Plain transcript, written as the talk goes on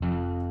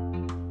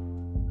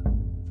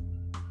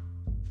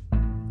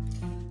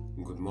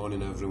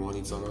morning, everyone.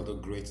 It's another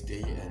great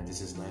day, and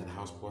this is Night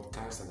House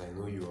Podcast. And I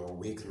know you are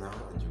awake now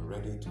and you're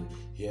ready to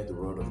hear the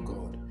word of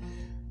God.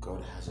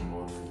 God has a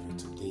word for you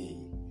today.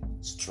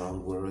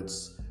 Strong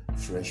words,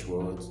 fresh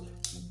words,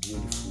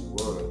 beautiful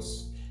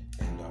words.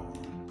 And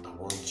I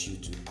want you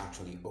to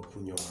actually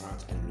open your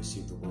heart and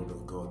receive the word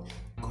of God.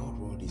 God's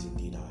word is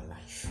indeed our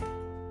life.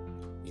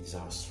 It is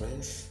our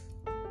strength.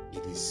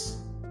 It is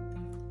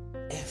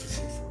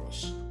everything for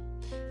us.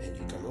 And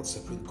you cannot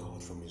separate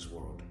God from His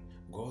word.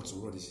 God's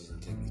word is His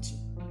integrity.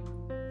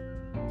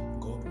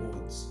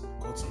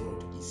 God's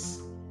word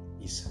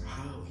is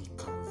how He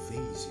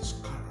conveys His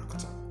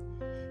character,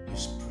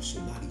 His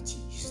personality,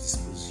 His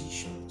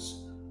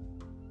dispositions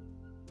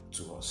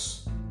to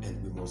us.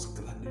 And we must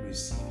gladly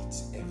receive it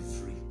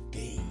every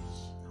day.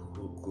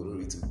 Oh,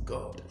 glory to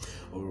God.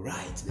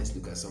 Alright, let's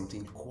look at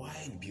something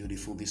quite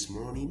beautiful this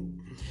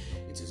morning.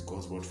 It is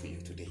God's word for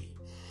you today.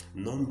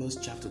 Numbers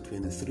chapter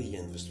 23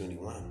 and verse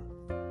 21.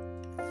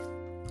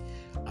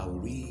 I'll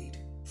read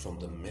from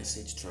the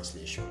Message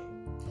translation.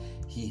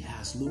 He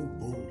has no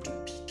bone to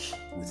pick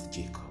with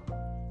Jacob.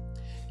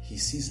 He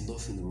sees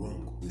nothing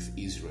wrong with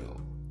Israel.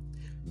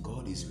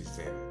 God is with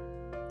them,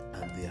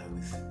 and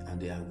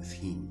they are with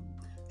him,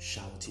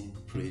 shouting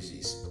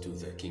praises to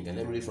their king. And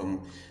let me read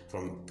from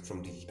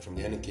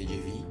the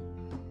NKJV.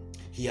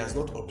 He has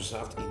not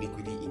observed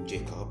iniquity in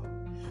Jacob,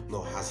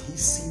 nor has he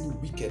seen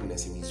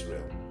wickedness in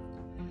Israel.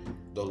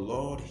 The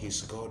Lord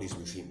his God is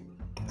with him,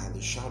 and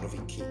the shout of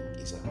a king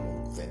is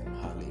among them.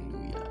 Hallelujah.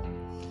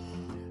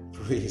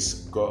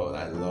 Praise God.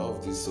 I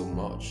love this so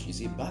much. You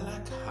see,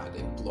 Balak had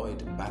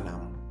employed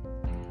Balaam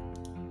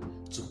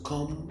to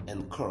come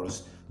and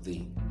curse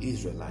the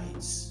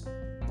Israelites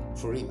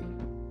for him.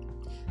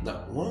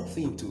 Now, one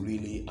thing to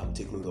really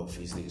take note of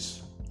is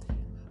this.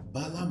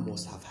 Balaam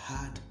must have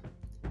had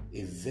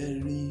a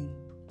very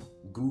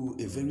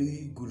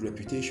good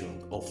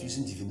reputation of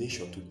using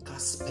divination to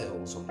cast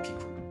spells on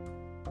people.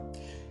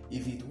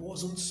 If it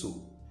wasn't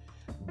so,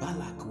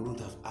 Balak wouldn't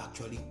have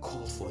actually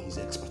called for his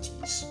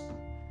expertise.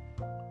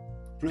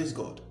 Praise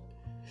God.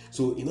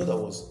 So, in other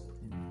words,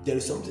 there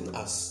is something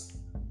as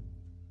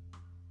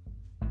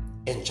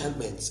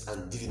enchantments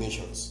and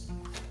divinations,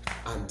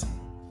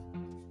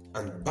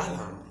 and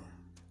Balaam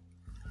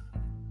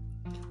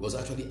was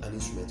actually an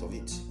instrument of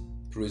it.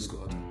 Praise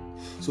God.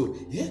 So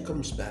here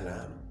comes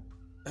Balaam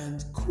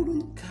and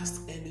couldn't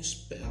cast any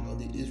spell on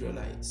the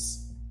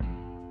Israelites.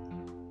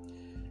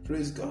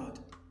 Praise God.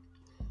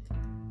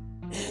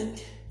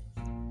 And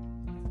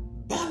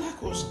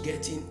Balak was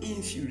getting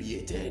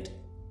infuriated.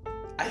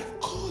 I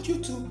called you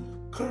to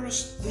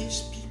curse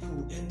these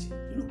people,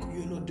 and look,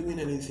 you're not doing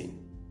anything.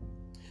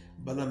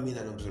 Balaam made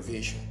an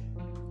observation,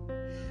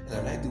 and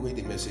I like the way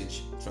the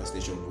Message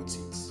translation puts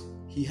it.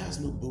 He has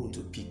no bone to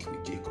pick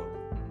with Jacob.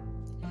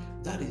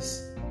 That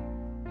is,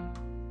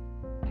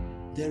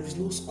 there is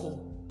no score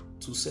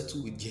to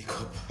settle with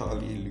Jacob.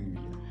 Hallelujah.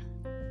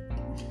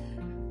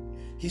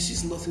 He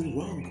sees nothing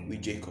wrong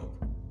with Jacob.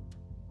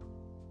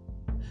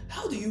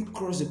 How do you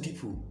curse the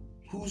people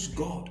whose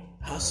God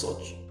has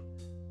such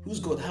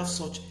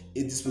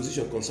a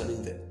disposition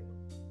concerning them?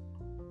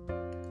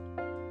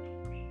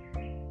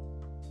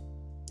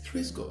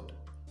 Praise God.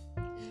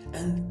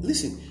 And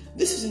listen,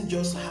 this isn't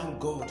just how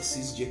God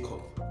sees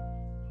Jacob.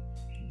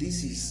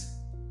 This is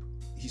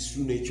his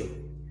true nature.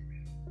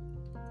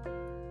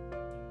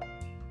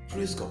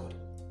 Praise God.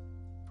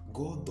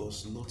 God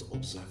does not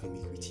observe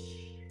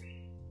iniquity.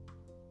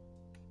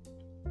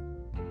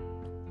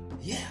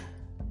 Yeah.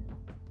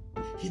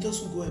 He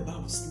doesn't go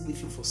about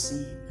sniffing for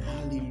sin.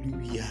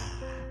 Hallelujah.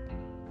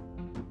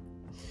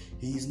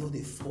 He is not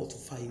a fault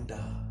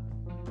finder.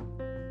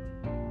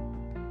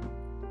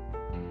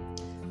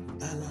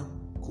 Balaam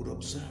could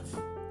observe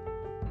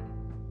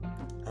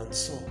and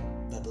saw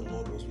that the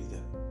Lord was with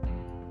them.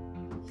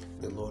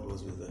 The Lord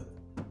was with them.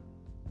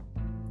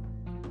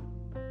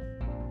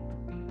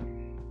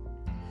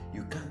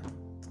 You can't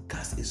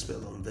cast a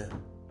spell on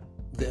them.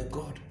 Their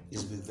God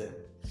is with them.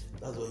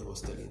 That's what he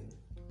was telling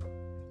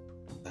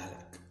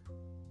Balak.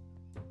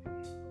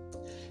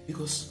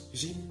 Because, you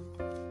see,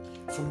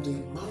 from the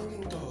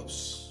mountain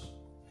tops,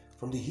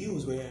 from the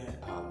hills where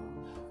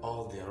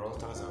all their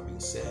altars have been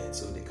set,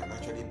 so they can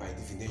actually by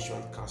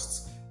divination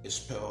cast a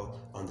spell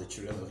on the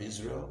children of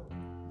Israel,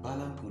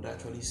 Balaam could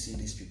actually see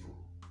these people.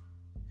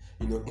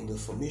 You know, in the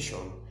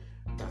formation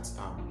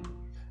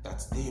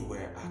that they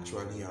were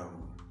actually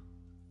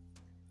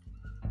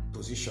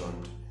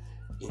positioned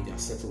in their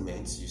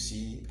settlements. You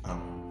see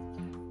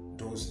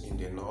those in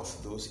the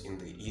north, those in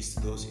the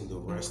east, those in the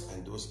west,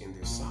 and those in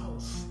the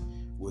south,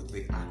 with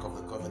the Ark of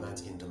the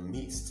Covenant in the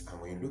midst. And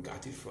when you look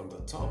at it from the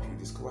top, you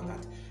discover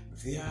that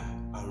their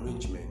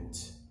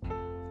arrangement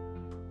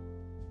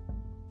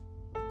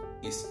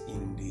is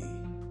in the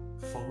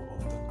form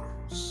of the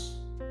cross.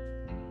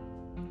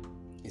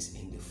 Is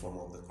in the form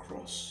of the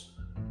cross.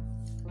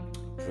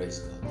 Praise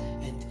God.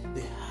 And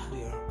they had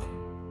the ark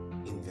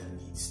in their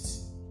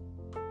midst.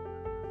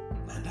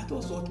 And that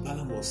was what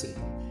Balaam was saying.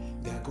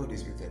 Their God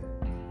is with them.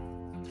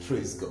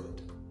 Praise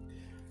God.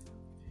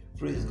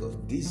 Praise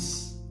God.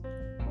 This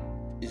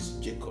is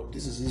Jacob.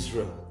 This is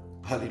Israel.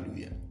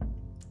 Hallelujah.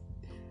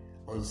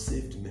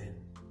 Unsaved men.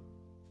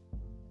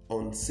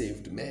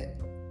 Unsaved men.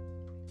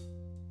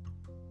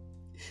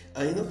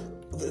 And you know,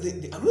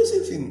 the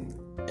amazing thing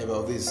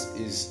about this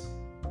is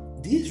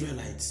the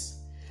Israelites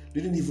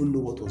didn't even know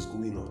what was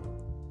going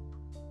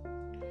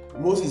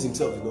on. Moses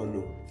himself did not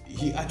know.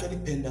 He actually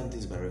penned down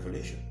this by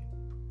revelation.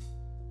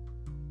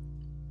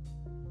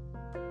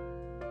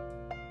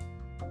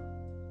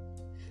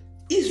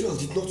 Israel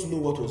did not know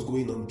what was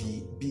going on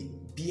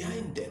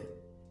behind them,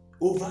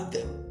 over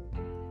them.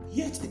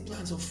 Yet the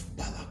plans of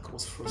Balak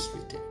was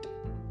frustrated.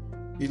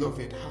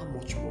 Beloved, how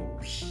much more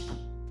we?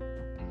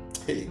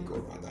 Hey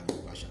God,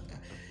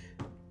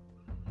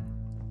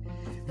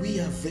 we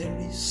are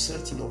very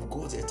certain of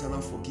God's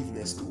eternal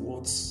forgiveness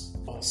towards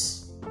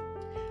us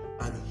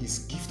and His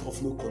gift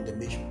of no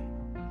condemnation.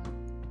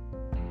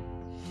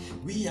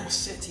 We are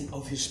certain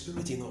of His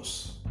Spirit in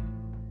us.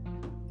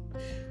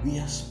 We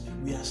are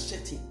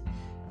certain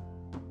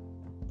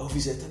of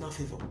His eternal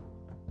favor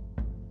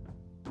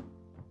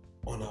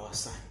on our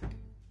side.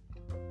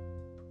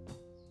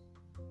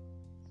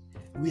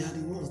 We are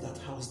the ones that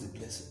house the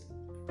blessing.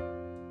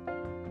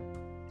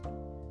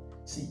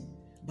 See,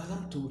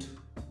 Balaam told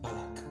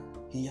Balak,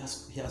 he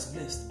has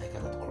blessed, I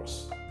cannot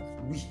cross.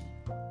 We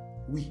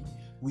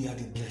are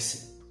the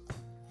blessing.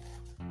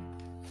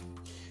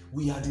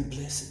 We are the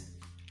blessing.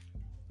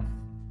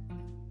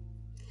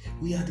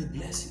 We are the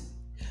blessing.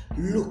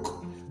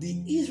 Look,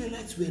 the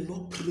Israelites were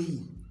not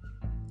praying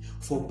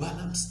for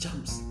Balaam's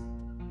charms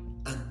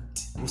and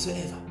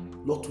whatsoever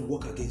not to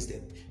work against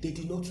them. They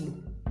did not know.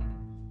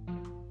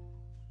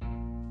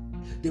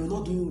 They were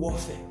not doing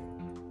warfare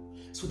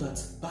so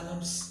that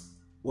Balaam's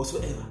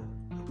whatsoever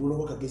will not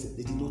work against them.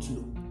 They did not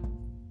know.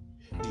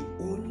 The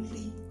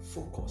only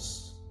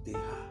focus they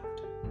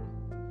had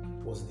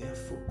was their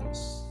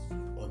focus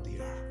on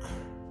the ark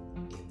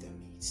in their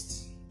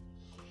midst.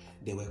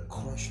 They were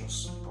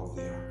conscious of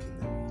the ark in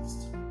their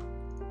midst.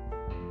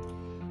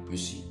 You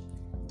see,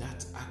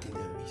 that ark in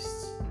their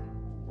midst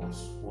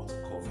was what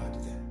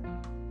covered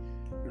them.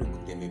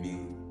 Look, they may be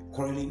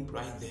quarreling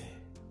right there.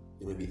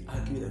 They may be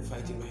arguing and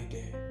fighting right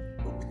there.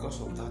 But because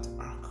of that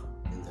ark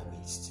in their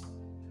midst,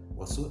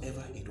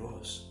 whatsoever it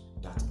was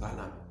that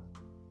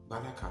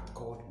Balak had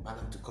called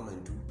Balaam to come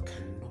and do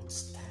cannot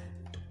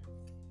stand.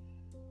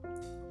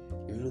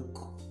 Look,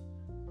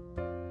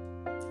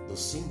 the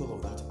symbol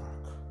of that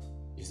ark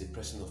is the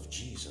presence of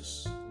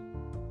Jesus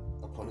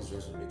upon His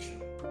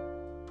resurrection.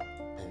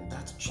 And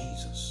that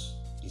Jesus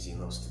is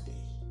in us today.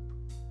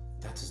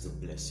 That is the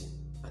blessing,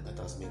 and that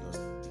has made us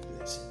the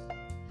blessing.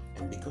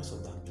 And because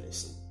of that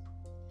blessing,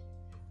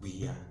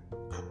 we are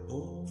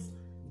above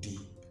the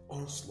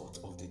onslaught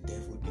of the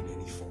devil in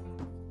any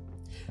form.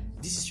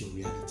 This is your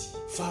reality,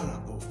 far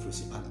above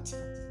principality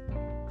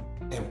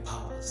and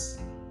powers.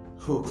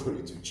 Oh,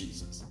 glory to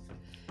Jesus.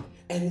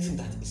 Anything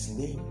that is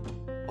named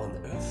on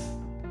earth,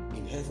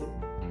 in heaven,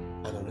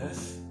 and on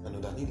earth, and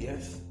underneath the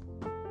earth,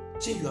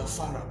 say you are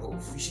far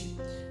above. You see,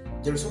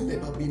 there is something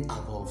about being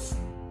above.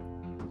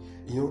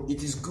 You know,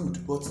 it is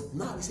good, but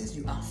now it says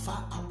you are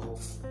far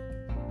above.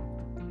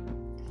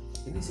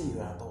 It didn't say you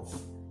are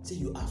above. Say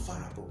you are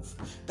far above.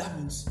 That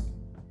means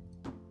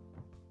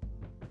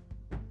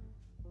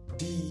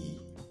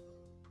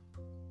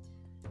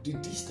the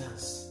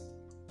distance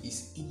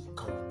is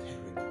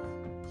incomparable.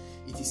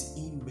 It is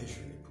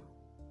immeasurable.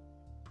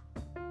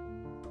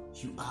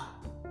 You are,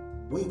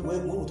 when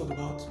we talk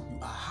about you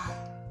are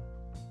high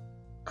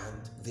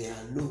and they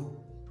are low,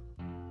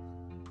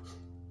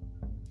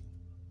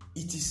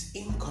 it is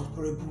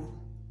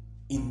incomparable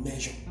in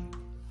measure.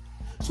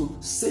 So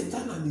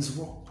Satan and his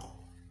work,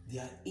 they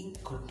are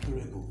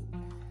incomparable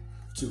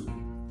to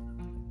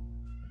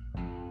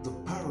the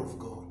power of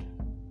God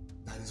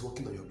that is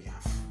working on your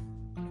behalf.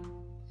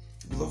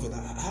 Beloved,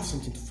 I have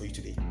something for you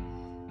today.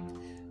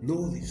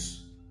 Know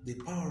this, the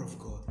power of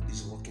God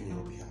is working on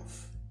your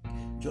behalf,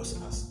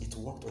 just as it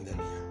worked on their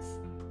behalf.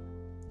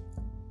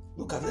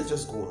 Look at, let's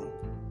just go on.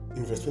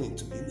 In verse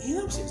 22, he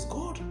now says,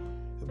 God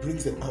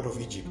brings them out of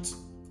Egypt.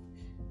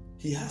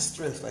 He has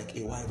strength like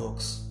a wild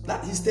ox.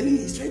 That he's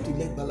trying to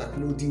let Balak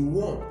know the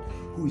one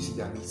who is in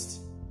their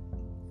midst.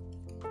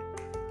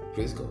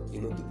 Praise God.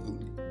 You know,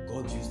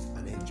 God used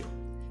an angel.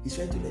 He's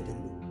trying to let them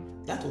know.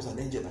 That was an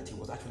angel that he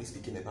was actually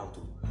speaking about,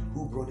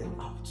 who brought them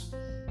out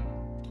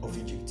of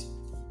Egypt.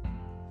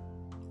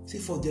 See,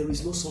 for there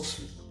is no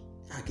sorcery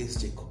against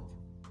Jacob,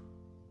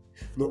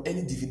 nor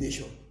any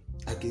divination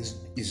against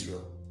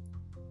Israel.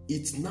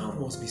 It now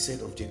must be said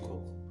of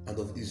Jacob and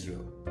of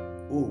Israel,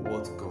 oh,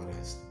 what God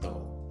has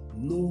done.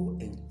 No,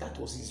 and that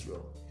was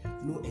Israel.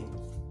 No,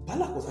 and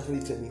Balak was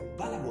actually telling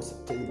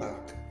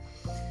Balak,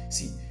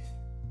 see,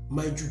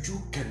 my juju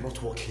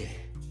cannot work here.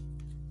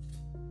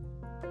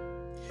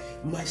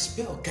 My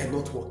spell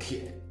cannot work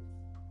here.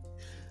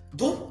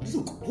 Don't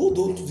look, hold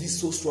on to this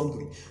so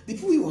strongly. The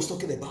people he was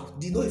talking about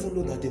did not even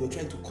know that they were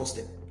trying to curse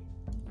them.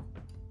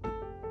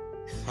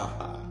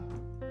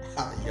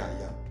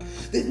 Yeah.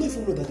 They did not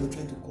even know that they were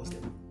trying to curse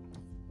them.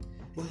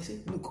 But I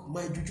said, look,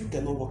 my juju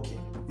cannot work here.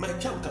 My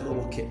charm cannot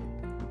work here.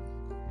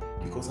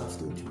 Because I've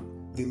told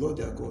you, the Lord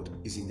their God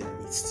is in their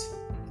midst.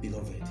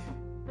 Beloved,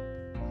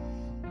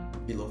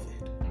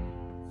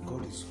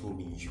 God is home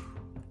in you.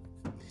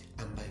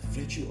 And by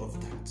virtue of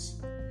that,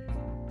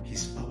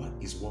 His power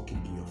is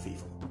working in your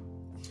favor.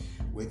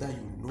 Whether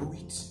you know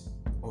it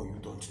or you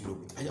don't know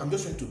it. I'm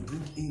just trying to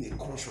bring in a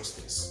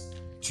consciousness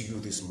to you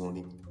this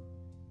morning.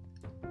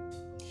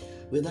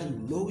 Whether you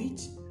know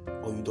it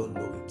or you don't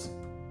know it,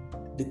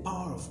 the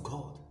power of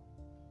God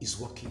is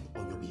working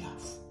on your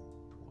behalf.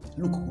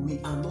 Look, we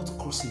are not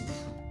crossable.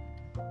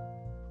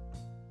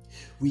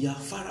 We are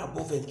far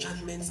above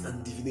enchantments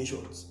and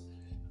divinations.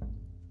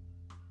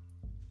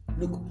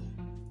 Look,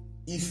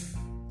 if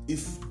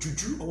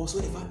juju or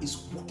whatsoever is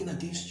working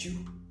against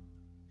you,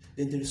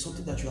 then there is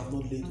something that you have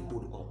not laid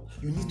hold on.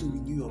 You need to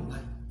renew your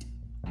mind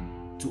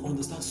to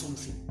understand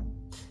something.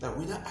 That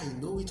whether I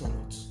know it or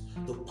not,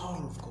 the power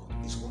of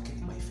God is working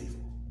in my favor.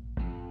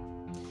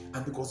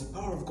 And because the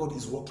power of God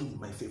is working in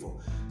my favor,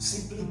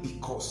 simply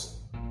because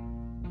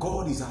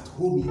God is at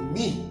home in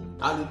me.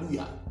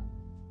 Hallelujah.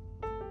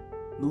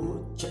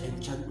 No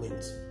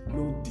enchantment,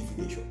 no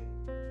divination.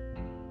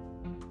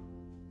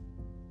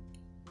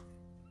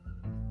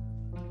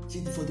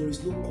 See, for there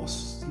is no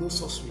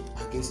sorcery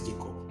against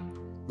Jacob,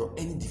 nor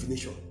any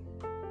divination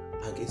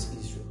against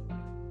Israel.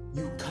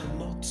 You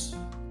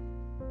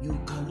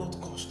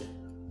cannot curse them.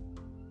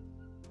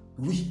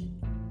 We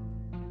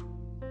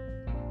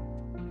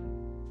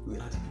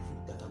are the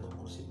people that are not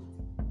possible.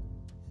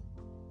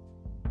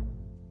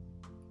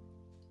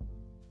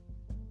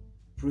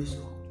 Praise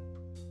God.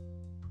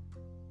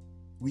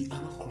 We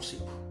are not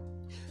crossable.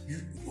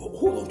 You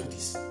hold on to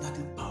this, that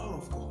the power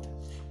of God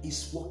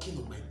is working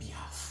on my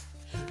behalf.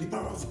 The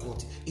power of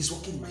God is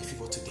working in my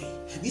favor today.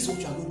 This is what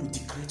you are going to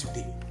declare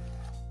today.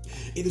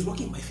 It is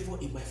working in my favor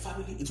in my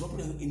family. It's working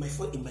in my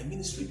favor in my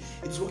ministry.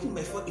 It is working in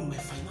my favor in my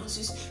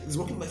finances. It is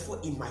working in my favor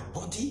in my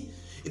body.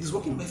 It is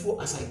working in my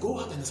favor as I go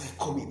out and as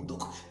I come in.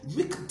 Look,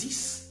 make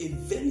this a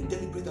very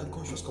deliberate and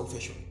conscious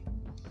confession.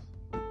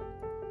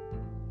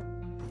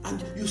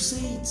 And you say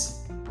it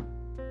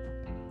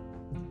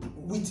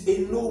with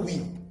a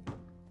knowing.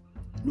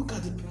 Look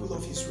at the people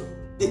of Israel.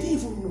 They didn't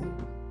even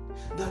know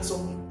that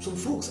some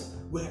folks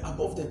were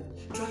above them,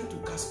 trying to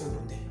cast spell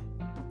on them.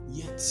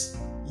 Yet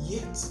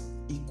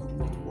it could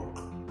not work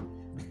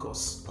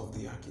because of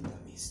the ark in their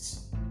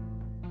midst.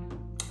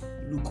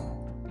 Look,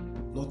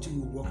 nothing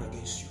will work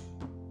against you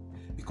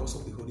because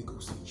of the Holy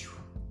Ghost in you.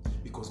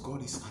 Because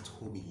God is at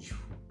home in you.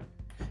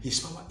 His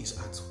power is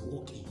at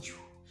work in you.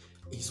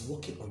 He's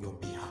working on your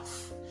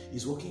behalf.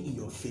 He's working in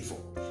your favor.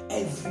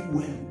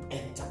 Everywhere you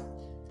enter,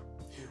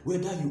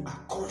 whether you are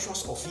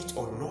conscious of it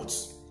or not,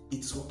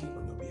 it's working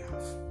on your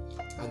behalf.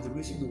 And the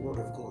reason the word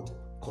of God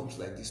comes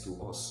like this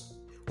to us,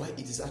 why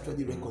it is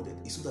actually recorded,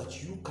 is so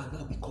that you can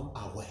now become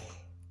aware.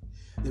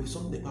 There is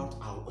something about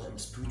our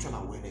spiritual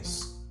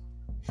awareness.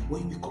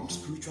 When you become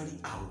spiritually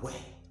aware,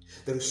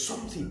 there is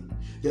something,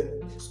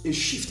 a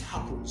shift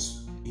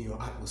happens in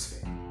your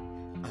atmosphere.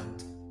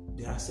 And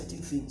there are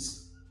certain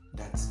things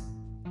that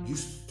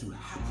used to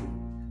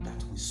happen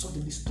that will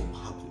suddenly stop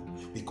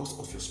happening because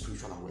of your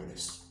spiritual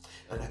awareness.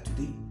 And that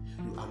today,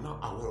 you are now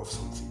aware of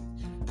something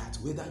that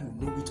whether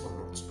you know it or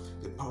not,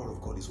 the power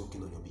of God is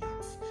working on your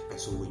behalf. And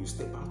so when you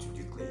step out,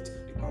 you declare it,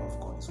 the power of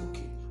God is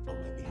working on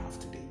my behalf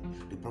today.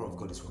 The power of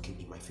God is working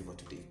in my favor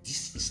today.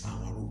 This is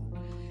our rule.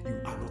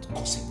 You are not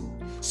possible.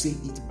 Say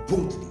it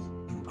boldly.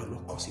 You are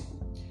not possible.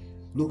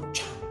 No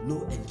charm,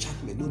 no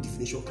enchantment, no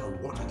divination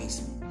can work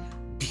against me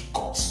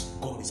because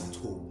God is at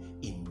home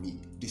in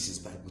me. This is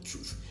Bible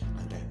truth.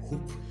 And I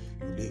hope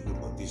you lay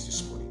hold on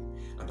this morning.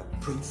 And I'm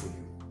praying for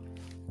you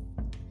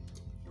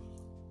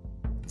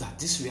that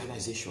this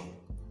realization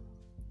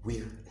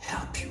will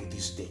help you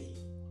this day.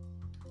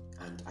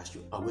 And as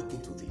you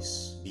awaken to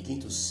this,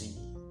 begin to see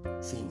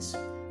things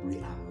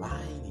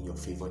realign in your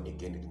favor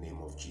again in the name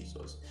of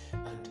Jesus.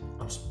 And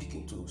I'm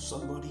speaking to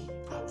somebody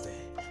out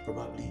there,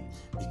 probably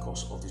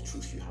because of the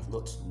truth you have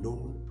not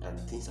known and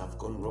things have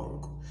gone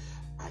wrong.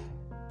 I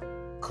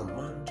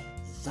command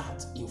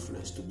that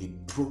influence to be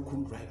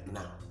broken right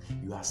now.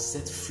 You are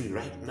set free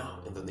right now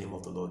in the name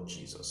of the Lord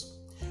Jesus.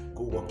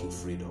 Go walk in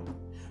freedom.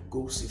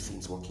 Go see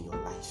things work in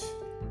your life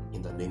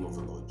in the name of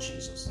the Lord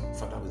Jesus.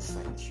 Father, we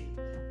thank you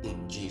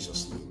in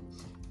Jesus' name.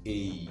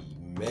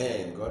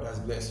 Amen. God has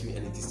blessed you,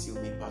 and it is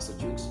still me, Pastor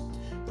Jukes,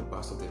 the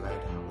pastor of the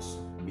Lighthouse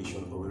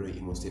Mission, Owerri,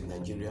 Imo State,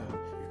 Nigeria.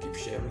 You keep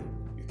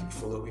sharing, you keep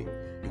following,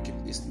 you keep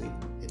listening,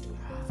 and you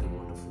have a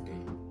wonderful day.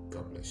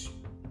 God bless you.